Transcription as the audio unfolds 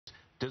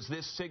Does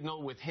this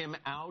signal with him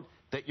out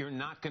that you're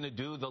not going to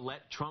do the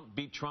let Trump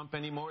beat Trump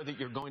anymore, that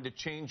you're going to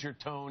change your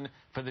tone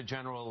for the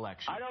general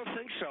election? I don't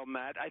think so,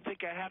 Matt. I think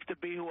I have to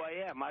be who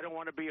I am. I don't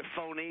want to be a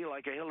phony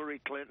like a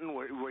Hillary Clinton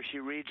where she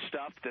reads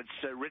stuff that's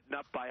written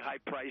up by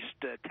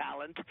high-priced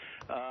talent.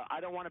 I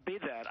don't want to be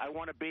that. I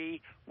want to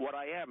be what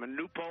I am. And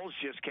new polls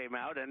just came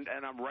out, and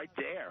I'm right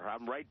there.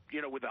 I'm right,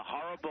 with the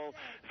horrible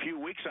few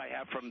weeks I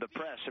have from the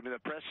press. I mean, the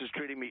press is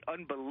treating me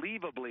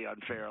unbelievably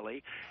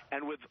unfairly.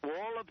 And with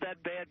all of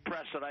that bad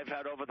press that I've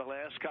had over the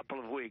last couple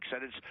of weeks,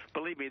 and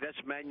believe me, that's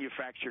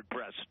manufactured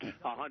press,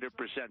 100%.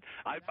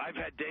 I've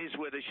had days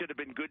where there should have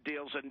been good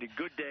deals and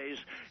good days,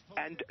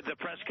 and the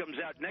press comes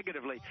out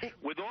negatively.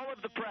 With all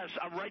of the press,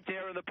 I'm right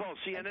there in the poll.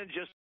 CNN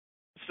just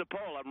the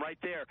poll. I'm right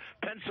there.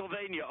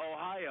 Pennsylvania,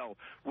 Ohio,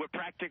 we're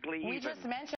practically even. We just mentioned